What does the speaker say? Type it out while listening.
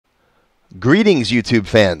Greetings, YouTube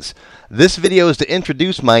fans. This video is to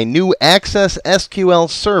introduce my new Access SQL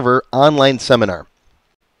Server online seminar.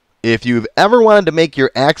 If you've ever wanted to make your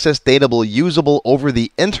Access Datable usable over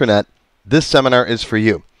the internet, this seminar is for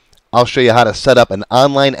you. I'll show you how to set up an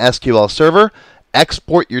online SQL server,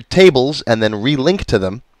 export your tables, and then relink to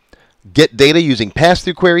them, get data using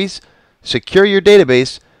Pass-Thru Queries, secure your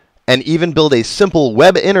database, and even build a simple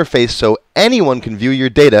web interface so anyone can view your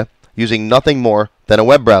data using nothing more than a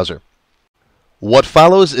web browser. What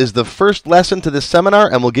follows is the first lesson to this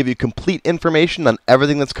seminar and will give you complete information on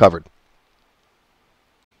everything that's covered.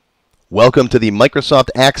 Welcome to the Microsoft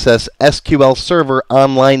Access SQL Server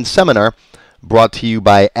online seminar brought to you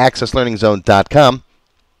by AccessLearningZone.com.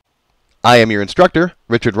 I am your instructor,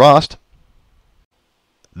 Richard Rost.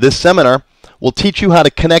 This seminar will teach you how to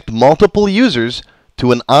connect multiple users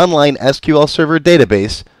to an online SQL Server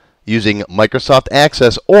database using Microsoft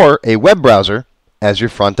Access or a web browser as your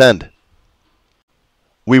front end.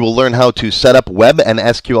 We will learn how to set up web and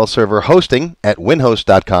SQL Server hosting at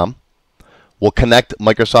WinHost.com. We'll connect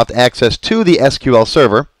Microsoft Access to the SQL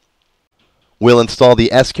Server. We'll install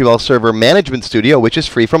the SQL Server Management Studio, which is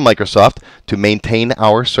free from Microsoft, to maintain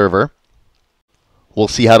our server. We'll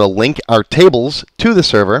see how to link our tables to the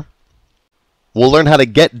server. We'll learn how to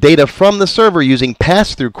get data from the server using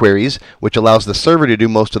Pass-Thru Queries, which allows the server to do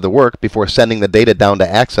most of the work before sending the data down to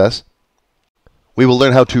Access. We will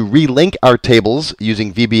learn how to relink our tables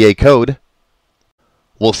using VBA Code.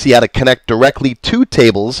 We'll see how to connect directly to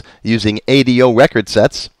tables using ADO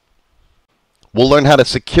Recordsets. We'll learn how to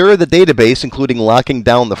secure the database, including locking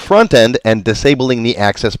down the front end and disabling the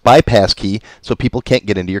access bypass key so people can't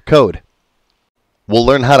get into your code. We'll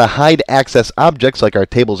learn how to hide access objects like our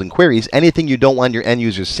tables and queries, anything you don't want your end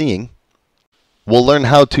users seeing. We'll learn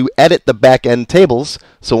how to edit the back-end tables,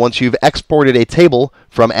 so once you've exported a table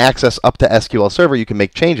from Access up to SQL Server, you can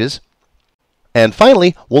make changes. And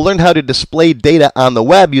finally, we'll learn how to display data on the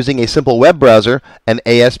web using a simple web browser and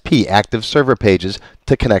ASP, Active Server Pages,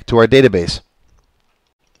 to connect to our database.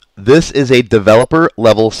 This is a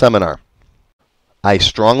developer-level seminar. I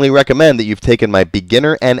strongly recommend that you've taken my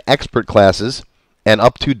beginner and expert classes and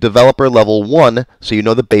up to developer level 1 so you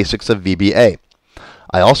know the basics of VBA.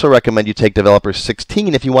 I also recommend you take Developer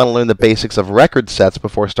 16 if you want to learn the basics of Recordsets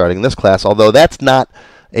before starting this class, although that's not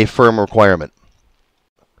a firm requirement.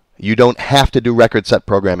 You don't have to do record set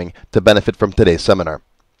programming to benefit from today's seminar.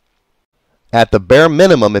 At the bare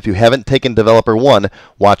minimum, if you haven't taken Developer 1,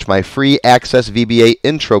 watch my free Access VBA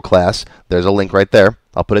intro class. There's a link right there.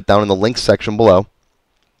 I'll put it down in the links section below.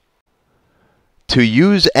 To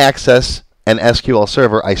use Access and SQL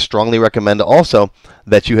Server, I strongly recommend also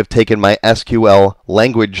that you have taken my SQL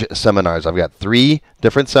language seminars. I've got 3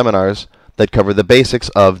 different seminars that cover the basics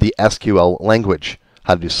of the SQL language,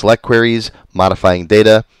 how to do select queries, modifying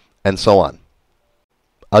data, and so on.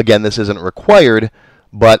 Again, this isn't required,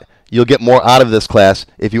 but you'll get more out of this class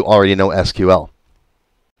if you already know SQL.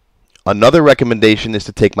 Another recommendation is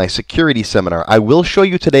to take my security seminar. I will show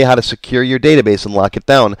you today how to secure your database and lock it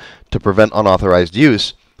down to prevent unauthorized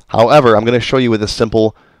use. However, I'm going to show you with a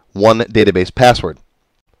simple one database password.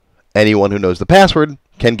 Anyone who knows the password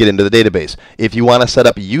can get into the database. If you want to set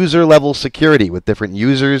up user-level security with different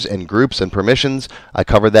users and groups and permissions, I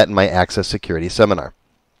cover that in my Access Security seminar.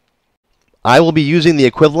 I will be using the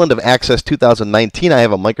equivalent of Access 2019. I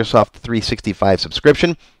have a Microsoft 365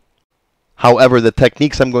 subscription. However, the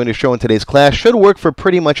techniques I'm going to show in today's class should work for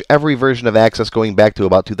pretty much every version of Access going back to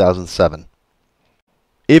about 2007.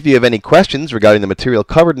 If you have any questions regarding the material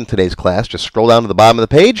covered in today's class, just scroll down to the bottom of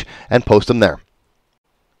the page and post them there.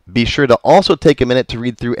 Be sure to also take a minute to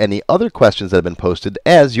read through any other questions that have been posted,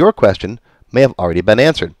 as your question may have already been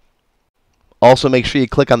answered. Also, make sure you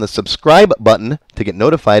click on the subscribe button to get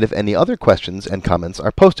notified if any other questions and comments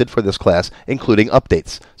are posted for this class, including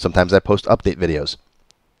updates. Sometimes I post update videos.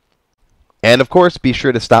 And of course, be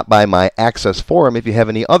sure to stop by my Access forum if you have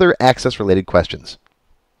any other Access-related questions.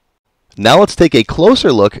 Now let's take a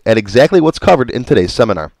closer look at exactly what's covered in today's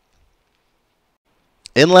seminar.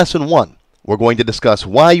 In Lesson 1, we're going to discuss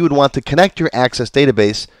why you would want to connect your Access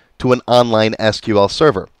database to an online SQL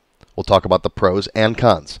server. We'll talk about the pros and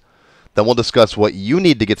cons. Then we'll discuss what you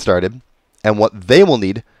need to get started and what they will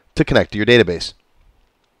need to connect to your database.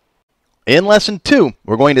 In Lesson 2,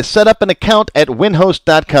 we're going to set up an account at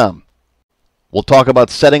WinHost.com. We'll talk about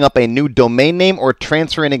setting up a new domain name or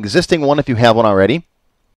transfer an existing one if you have one already.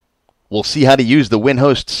 We'll see how to use the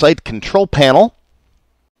WinHost Site Control Panel.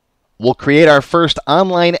 We'll create our first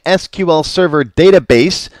online SQL Server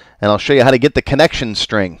database, and I'll show you how to get the connection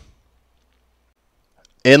string.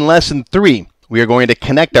 In Lesson 3, we are going to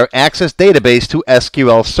connect our Access database to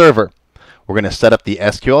SQL Server. We're going to set up the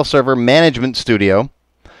SQL Server Management Studio.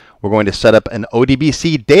 We're going to set up an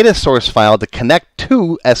ODBC data source file to connect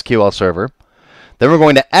to SQL Server. Then we're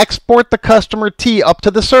going to export the customer T up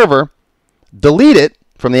to the server, delete it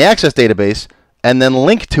from the Access database, and then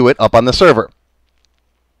link to it up on the server.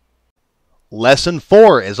 Lesson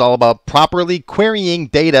 4 is all about properly querying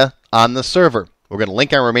data on the server. We're going to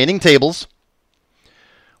link our remaining tables.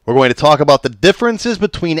 We're going to talk about the differences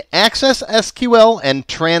between Access-SQL and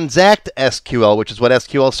Transact-SQL, which is what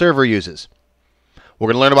SQL Server uses. We're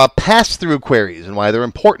going to learn about Pass-Thru Queries and why they're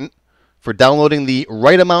important for downloading the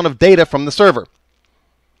right amount of data from the server.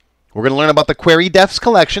 We're going to learn about the query defs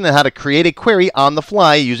collection and how to create a query on the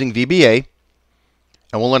fly using VBA.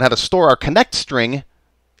 And we'll learn how to store our connect string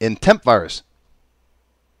in temp vars.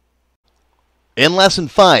 In Lesson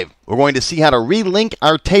 5, we're going to see how to relink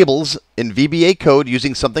our tables in VBA Code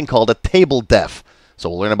using something called a table def. So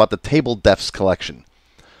we'll learn about the table defs collection.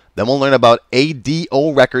 Then we'll learn about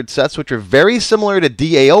ADO record sets, which are very similar to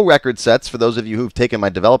DAO record sets for those of you who've taken my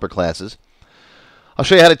developer classes. I'll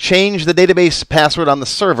show you how to change the database password on the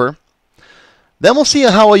server. Then we'll see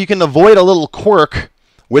how you can avoid a little quirk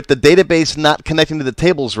with the database not connecting to the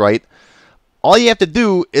tables right. All you have to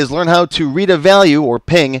do is learn how to read a value or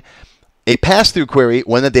ping a pass-through query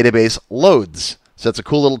when the database loads. So that's a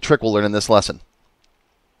cool little trick we'll learn in this lesson.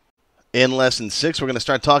 In Lesson 6, we're going to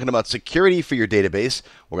start talking about security for your database.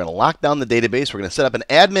 We're going to lock down the database. We're going to set up an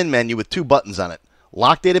admin menu with 2 buttons on it.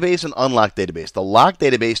 Lock database and unlock database. The lock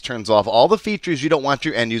database turns off all the features you don't want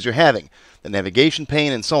your end user having, the navigation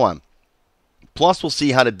pane and so on. Plus, we'll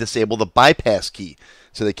see how to disable the bypass key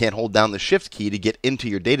so they can't hold down the shift key to get into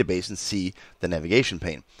your database and see the navigation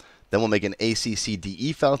pane. Then we'll make an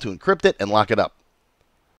ACCDE file to encrypt it and lock it up.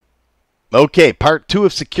 Okay, part 2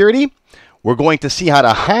 of security. We're going to see how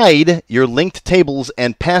to hide your linked tables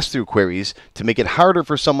and pass-through queries to make it harder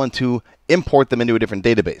for someone to import them into a different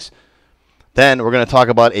database. Then we're going to talk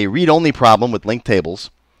about a read-only problem with linked tables.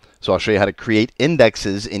 So I'll show you how to create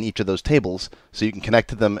indexes in each of those tables so you can connect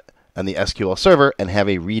to them on the SQL Server and have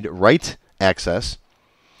a read-write access.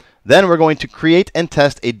 Then we're going to create and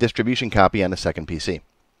test a distribution copy on a second PC.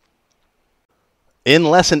 In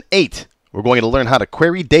Lesson 8, we're going to learn how to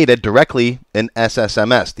query data directly in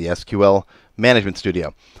SSMS, the SQL Management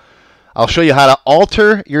Studio. I'll show you how to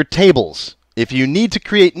alter your tables. If you need to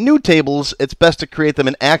create new tables, it's best to create them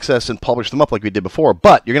in Access and publish them up like we did before.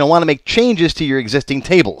 But you're going to want to make changes to your existing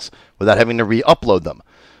tables without having to re-upload them.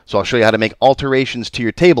 So I'll show you how to make alterations to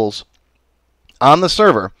your tables on the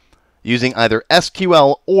server using either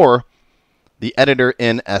SQL or the editor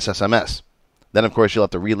in SSMS. Then, of course, you'll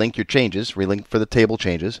have to relink your changes, relink for the table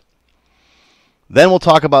changes. Then we'll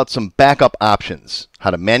talk about some backup options,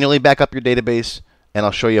 how to manually back up your database, and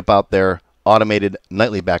I'll show you about their automated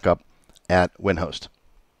nightly backup at WinHost.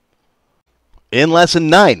 In Lesson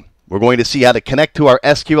 9, we're going to see how to connect to our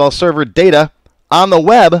SQL Server data on the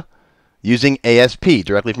web using ASP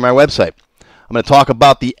directly from our website. I'm going to talk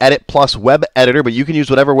about the Edit Plus web editor, but you can use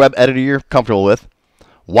whatever web editor you're comfortable with.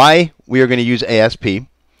 Why we are going to use ASP.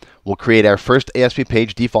 We'll create our first ASP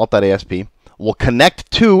page, default.asp. We'll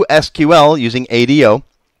connect to SQL using ADO.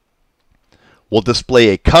 We'll display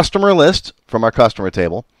a customer list from our customer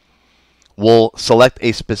table. We'll select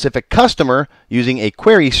a specific customer using a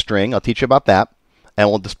query string. I'll teach you about that. And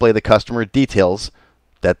we'll display the customer details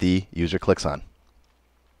that the user clicks on.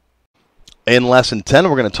 In Lesson 10,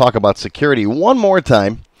 we're going to talk about security one more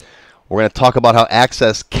time. We're going to talk about how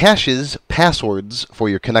Access caches passwords for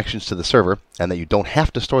your connections to the server and that you don't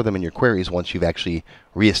have to store them in your queries once you've actually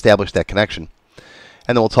reestablished that connection.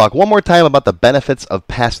 And then we'll talk one more time about the benefits of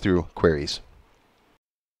pass-through queries.